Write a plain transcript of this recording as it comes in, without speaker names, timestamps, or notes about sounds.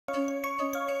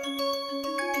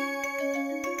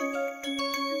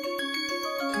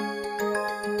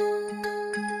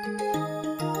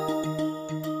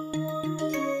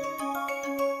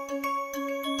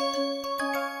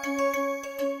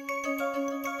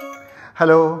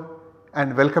Hello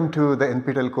and welcome to the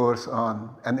NPTEL course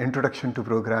on an introduction to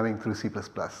programming through C++.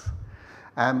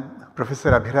 I am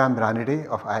Professor Abhiram Ranade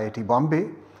of IIT Bombay,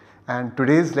 and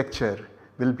today's lecture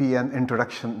will be an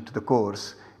introduction to the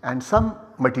course and some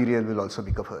material will also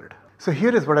be covered. So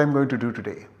here is what I am going to do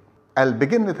today. I will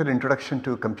begin with an introduction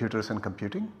to computers and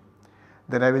computing.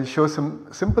 Then I will show some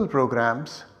simple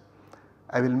programs.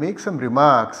 I will make some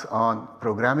remarks on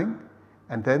programming,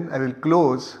 and then I will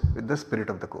close with the spirit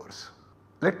of the course.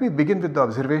 Let me begin with the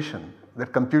observation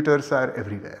that computers are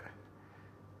everywhere.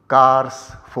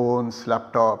 Cars, phones,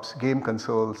 laptops, game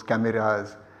consoles,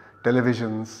 cameras,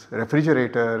 televisions,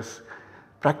 refrigerators,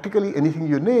 practically anything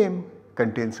you name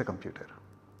contains a computer.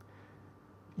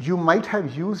 You might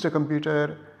have used a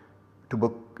computer to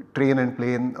book train and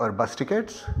plane or bus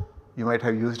tickets. You might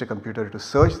have used a computer to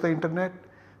search the internet,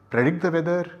 predict the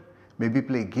weather, maybe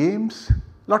play games,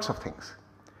 lots of things.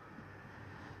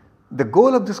 The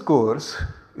goal of this course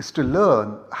is to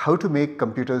learn how to make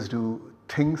computers do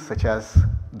things such as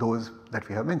those that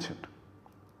we have mentioned.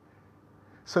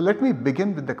 So let me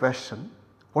begin with the question,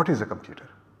 what is a computer?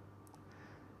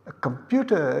 A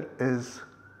computer is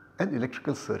an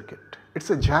electrical circuit. It's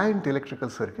a giant electrical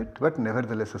circuit, but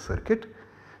nevertheless a circuit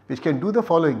which can do the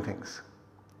following things.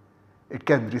 It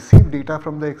can receive data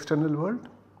from the external world,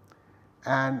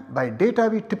 and by data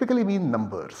we typically mean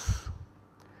numbers.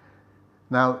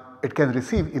 Now it can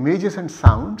receive images and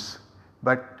sounds,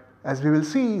 but as we will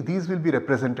see, these will be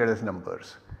represented as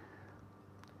numbers.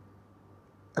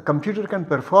 A computer can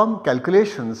perform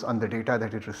calculations on the data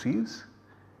that it receives,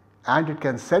 and it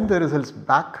can send the results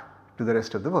back to the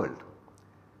rest of the world.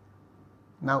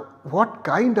 Now what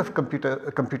kind of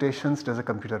computations does a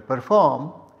computer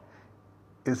perform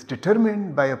is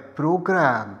determined by a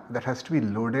program that has to be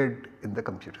loaded in the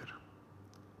computer.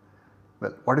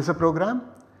 Well, what is a program?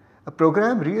 A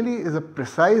program really is a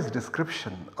precise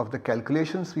description of the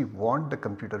calculations we want the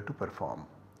computer to perform.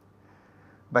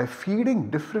 By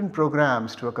feeding different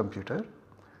programs to a computer,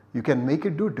 you can make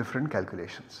it do different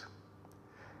calculations.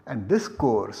 And this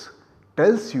course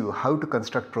tells you how to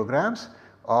construct programs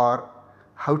or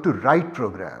how to write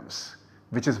programs,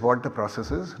 which is what the process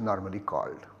is normally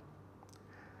called.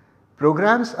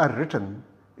 Programs are written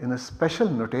in a special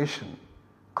notation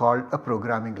called a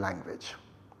programming language.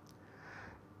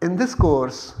 In this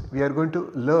course, we are going to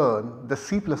learn the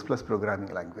C++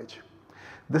 programming language.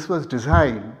 This was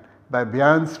designed by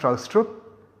Bjarne Stroustrup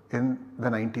in the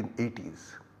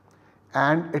 1980s,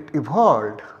 and it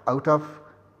evolved out of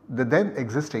the then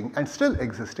existing and still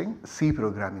existing C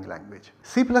programming language.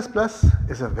 C++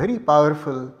 is a very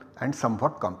powerful and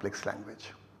somewhat complex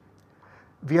language.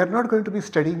 We are not going to be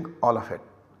studying all of it.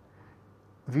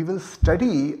 We will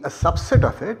study a subset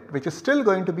of it which is still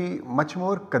going to be much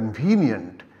more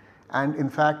convenient and in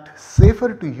fact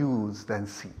safer to use than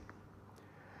C.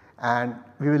 And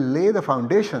we will lay the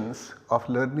foundations of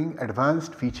learning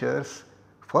advanced features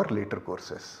for later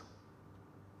courses.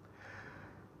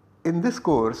 In this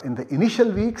course, in the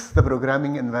initial weeks, the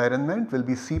programming environment will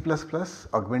be C++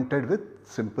 augmented with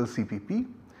Simple CPP,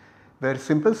 where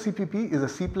Simple CPP is a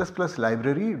C++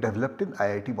 library developed in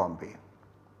IIT Bombay.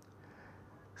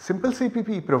 Simple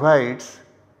CPP provides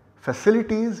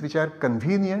facilities which are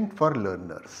convenient for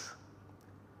learners.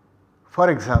 For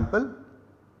example,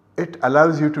 it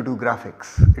allows you to do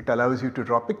graphics, it allows you to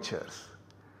draw pictures.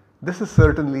 This is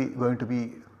certainly going to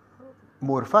be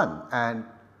more fun, and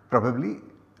probably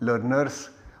learners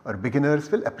or beginners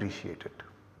will appreciate it.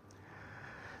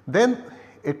 Then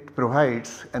it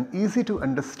provides an easy to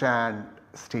understand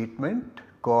statement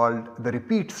called the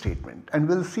repeat statement, and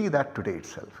we will see that today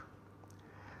itself.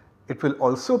 It will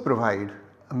also provide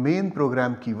a main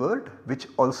program keyword, which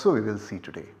also we will see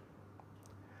today.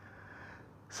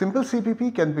 Simple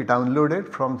CPP can be downloaded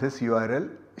from this URL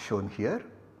shown here,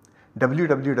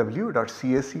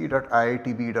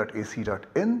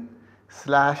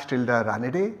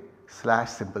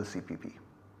 www.cac.iitb.ac.in/ranade/simplecpp.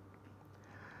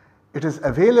 It is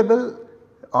available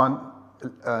on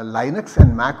Linux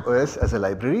and Mac OS as a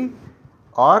library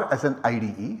or as an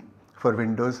IDE for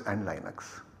Windows and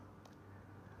Linux.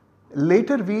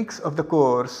 Later weeks of the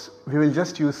course we will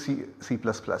just use C++.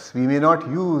 We may not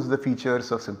use the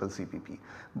features of Simple CPP,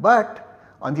 but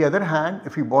on the other hand,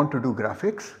 if we want to do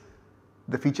graphics,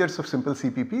 the features of Simple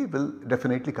CPP will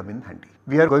definitely come in handy.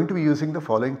 We are going to be using the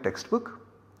following textbook.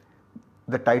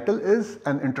 The title is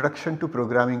An Introduction to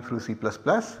Programming Through C++,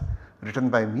 written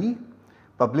by me,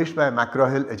 published by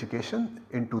McGraw-Hill Education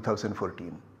in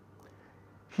 2014.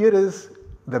 Here is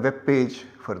the web page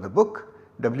for the book,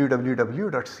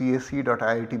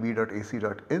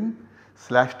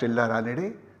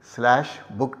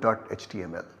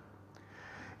 www.cac.iitb.ac.in/ranade/book.html.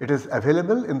 It is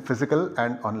available in physical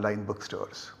and online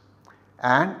bookstores,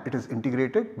 and it is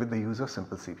integrated with the use of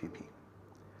Simple CPP.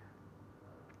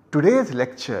 Today's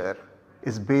lecture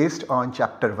is based on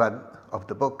chapter 1 of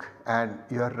the book, and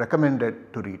you are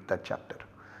recommended to read that chapter.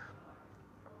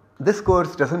 This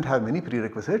course does not have many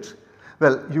prerequisites.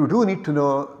 Well, you do need to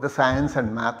know the science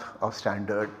and math of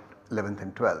standard 11th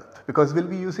and 12th, because we will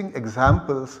be using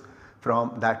examples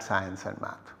from that science and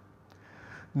math.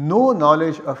 No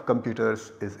knowledge of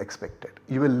computers is expected.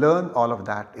 You will learn all of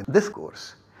that in this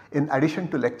course. In addition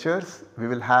to lectures, we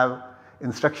will have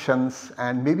instructions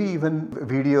and maybe even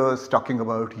videos talking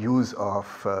about use of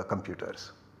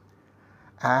computers.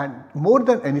 And more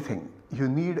than anything, you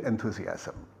need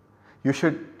enthusiasm. You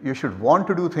should want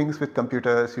to do things with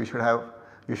computers, you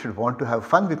should want to have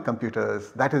fun with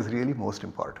computers. That is really most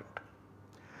important.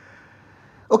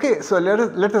 Okay, so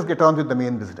let us get on with the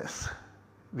main business.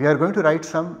 We are going to write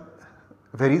some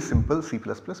very simple C++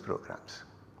 programs.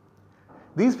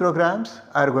 These programs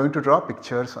are going to draw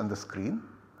pictures on the screen,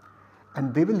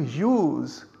 and they will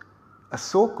use a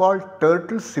so-called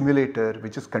turtle simulator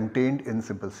which is contained in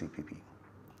Simple CPP.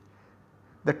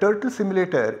 The turtle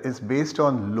simulator is based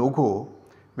on Logo,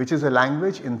 which is a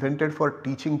language invented for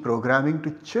teaching programming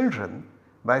to children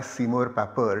by Seymour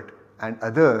Papert and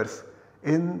others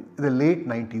in the late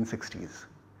 1960s.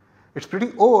 It is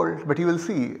pretty old, but you will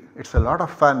see it is a lot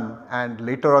of fun, and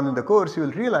later on in the course you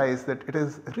will realize that it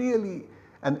is really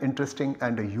an interesting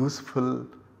and a useful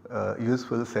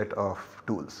set of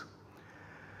tools.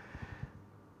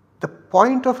 The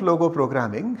point of Logo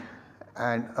programming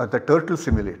and the turtle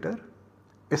simulator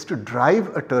is to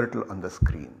drive a turtle on the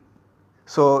screen.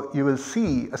 So you will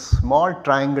see a small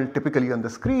triangle typically on the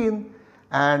screen,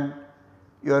 and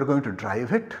you are going to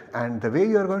drive it, and the way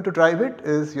you are going to drive it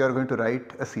is you are going to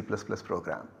write a C++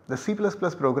 program. The C++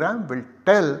 program will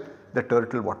tell the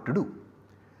turtle what to do.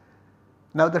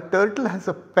 Now the turtle has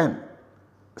a pen,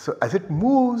 so as it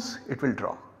moves it will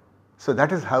draw. So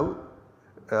that is how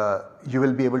you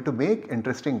will be able to make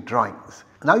interesting drawings.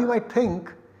 Now you might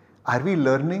think, are we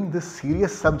learning this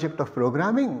serious subject of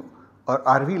programming, or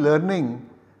are we learning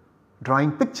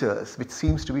drawing pictures, which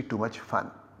seems to be too much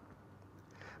fun?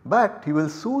 But you will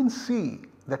soon see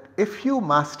that if you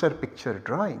master picture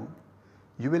drawing,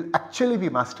 you will actually be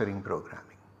mastering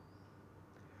programming.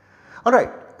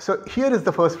 Alright, so here is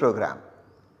the first program.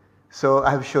 So I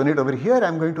have shown it over here, I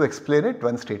am going to explain it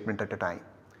one statement at a time.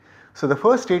 So the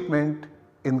first statement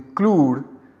include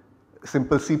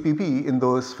Simple CPP in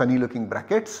those funny looking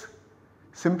brackets.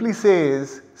 Simply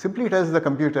tells the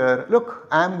computer, look,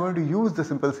 I am going to use the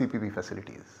Simple CPP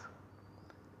facilities.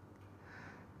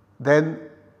 Then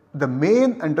the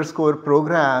main underscore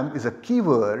program is a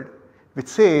keyword which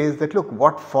says that, look,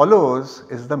 what follows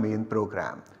is the main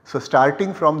program. So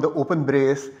starting from the open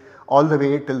brace all the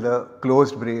way till the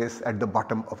closed brace at the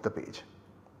bottom of the page.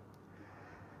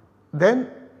 Then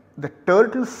the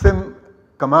turtle sim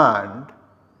command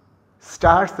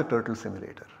starts the turtle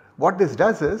simulator. What this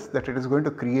does is that it is going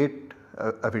to create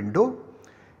a window.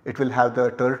 It will have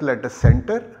the turtle at the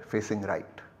center facing right.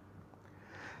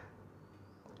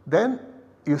 Then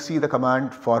you see the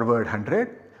command forward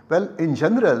 100. Well, in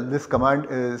general this command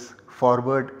is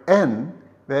forward n,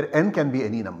 where n can be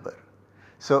any number.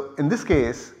 So in this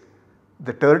case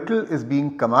the turtle is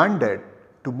being commanded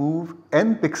to move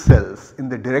n pixels in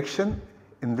the direction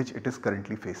in which it is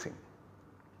currently facing.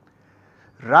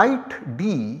 Right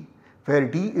D, where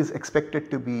D is expected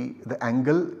to be the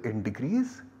angle in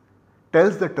degrees,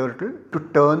 tells the turtle to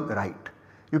turn right.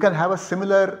 You can have a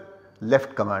similar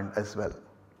left command as well.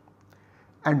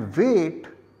 And wait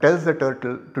tells the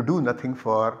turtle to do nothing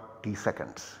for t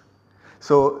seconds.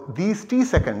 So these t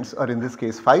seconds, or in this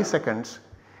case 5 seconds,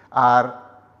 are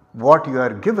what you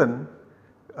are given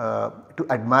to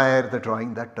admire the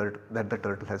drawing that the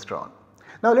turtle has drawn.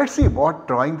 Now let us see what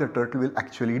drawing the turtle will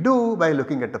actually do by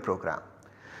looking at the program.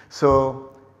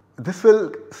 So this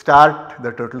will start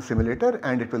the turtle simulator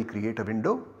and it will create a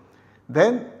window.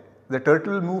 Then the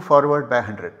turtle will move forward by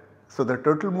 100. So the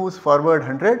turtle moves forward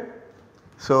 100.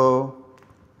 So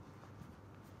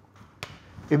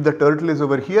if the turtle is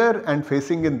over here and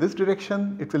facing in this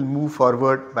direction, it will move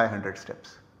forward by 100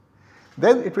 steps.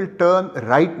 Then it will turn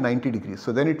right 90 degrees.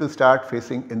 So then it will start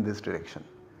facing in this direction.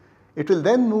 It will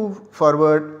then move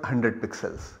forward 100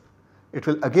 pixels. It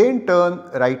will again turn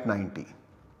right 90.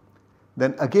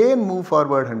 Then again move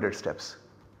forward 100 steps.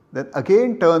 Then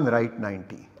again turn right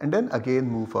 90, and then again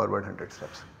move forward 100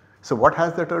 steps. So what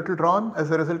has the turtle drawn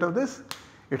as a result of this?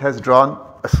 It has drawn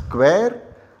a square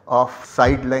of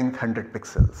side length 100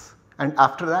 pixels, and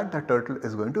after that the turtle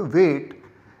is going to wait,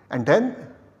 and then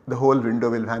the whole window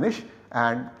will vanish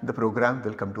and the program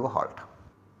will come to a halt.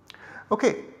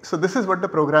 Okay, so this is what the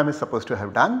program is supposed to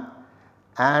have done,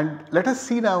 and let us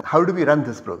see now how do we run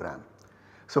this program.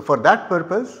 So for that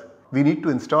purpose we need to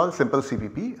install Simple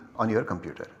CPP on your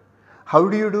computer. How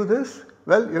do you do this?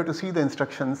 Well, you have to see the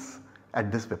instructions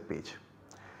at this web page.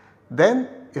 Then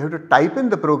you have to type in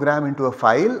the program into a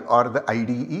file or the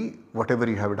IDE, whatever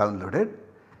you have downloaded,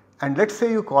 and let us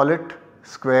say you call it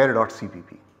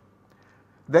square.cpp.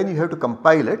 Then you have to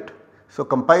compile it. So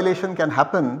compilation can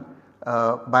happen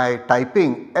by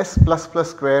typing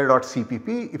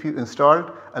s++square.cpp if you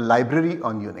installed a library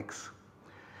on Unix.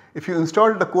 If you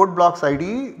installed the code blocks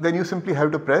IDE, then you simply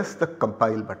have to press the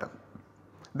compile button.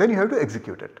 Then you have to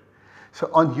execute it. So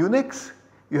on Unix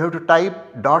you have to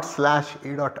type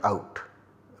 /a.out,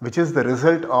 which is the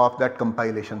result of that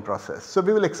compilation process. So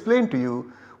we will explain to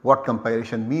you what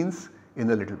compilation means in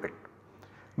a little bit.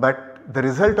 But the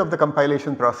result of the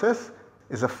compilation process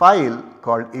is a file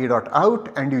called a.out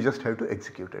and you just have to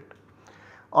execute it.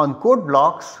 On code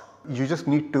blocks you just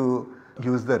need to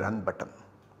use the run button.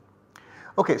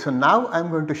 Okay, so now I am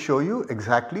going to show you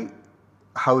exactly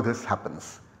how this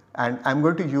happens, and I am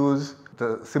going to use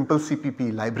the Simple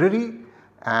CPP library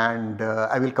and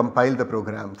I will compile the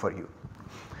program for you.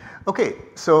 Okay,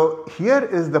 so here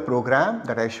is the program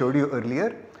that I showed you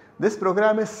earlier. This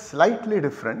program is slightly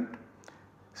different.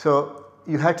 So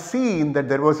you had seen that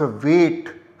there was a wait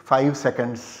 5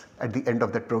 seconds at the end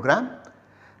of that program,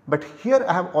 but here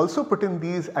I have also put in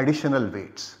these additional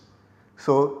waits.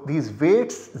 So these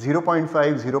waits 0.5,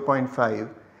 0.5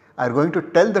 are going to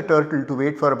tell the turtle to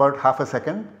wait for about half a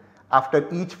second after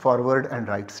each forward and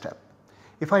right step.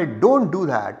 If I do not do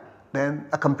that, then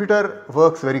a computer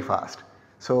works very fast.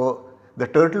 So the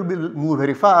turtle will move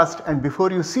very fast, and before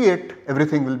you see it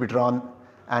everything will be drawn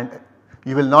and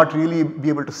you will not really be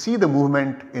able to see the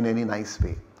movement in any nice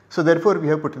way. So therefore we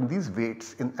have put in these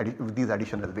waits, these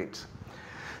additional waits.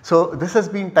 So this has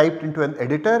been typed into an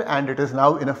editor and it is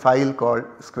now in a file called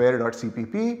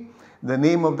square.cpp. The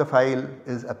name of the file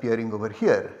is appearing over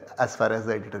here as far as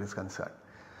the editor is concerned,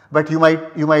 but you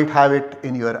might have it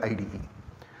in your IDE.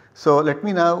 So let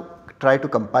me now try to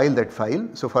compile that file.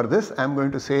 So for this I am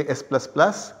going to say s++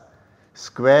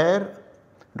 square.cpp.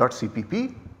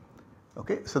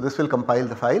 Okay, so this will compile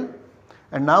the file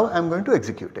and now I am going to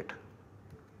execute it.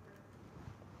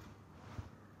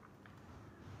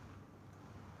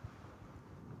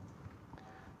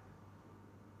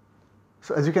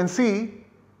 So as you can see,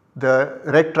 the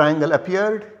red triangle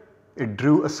appeared, it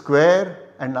drew a square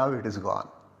and now it is gone.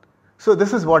 So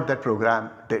this is what that program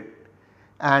did,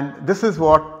 and this is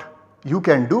what you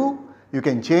can do. You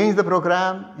can change the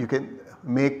program, you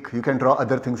can draw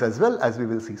other things as well, as we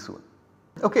will see soon.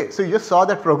 Okay, so you just saw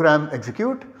that program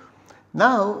execute.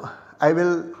 Now I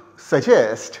will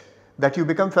suggest that you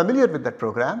become familiar with that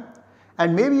program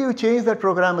and maybe you change that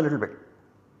program a little bit.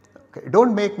 Okay, do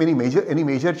not make any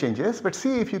major changes, but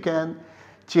see if you can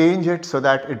change it so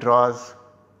that it draws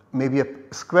maybe a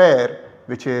square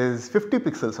which is 50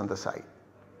 pixels on the side.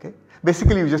 Okay.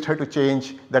 Basically you just have to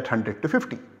change that 100 to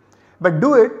 50, but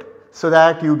do it so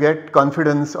that you get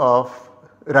confidence of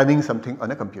running something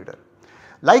on a computer.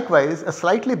 Likewise, a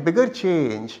slightly bigger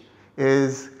change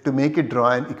is to make it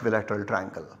draw an equilateral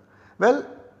triangle. Well,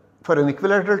 for an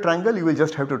equilateral triangle you will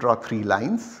just have to draw 3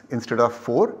 lines instead of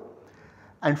 4,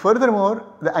 and furthermore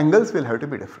the angles will have to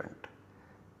be different.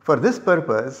 For this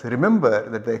purpose, remember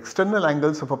that the external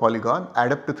angles of a polygon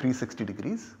add up to 360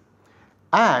 degrees,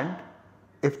 and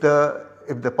if the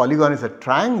polygon is a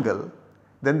triangle,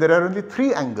 then there are only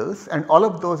 3 angles and all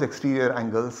of those exterior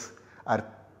angles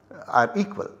are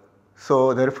equal.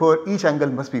 So therefore each angle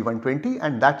must be 120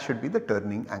 and that should be the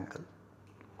turning angle.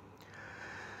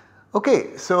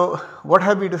 Okay, so what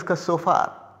have we discussed so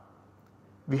far?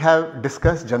 We have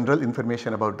discussed general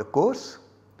information about the course,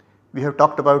 we have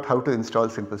talked about how to install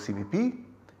Simple CPP,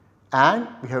 and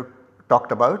we have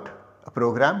talked about a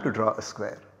program to draw a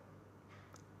square.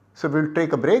 So we will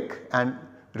take a break and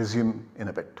resume in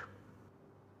a bit.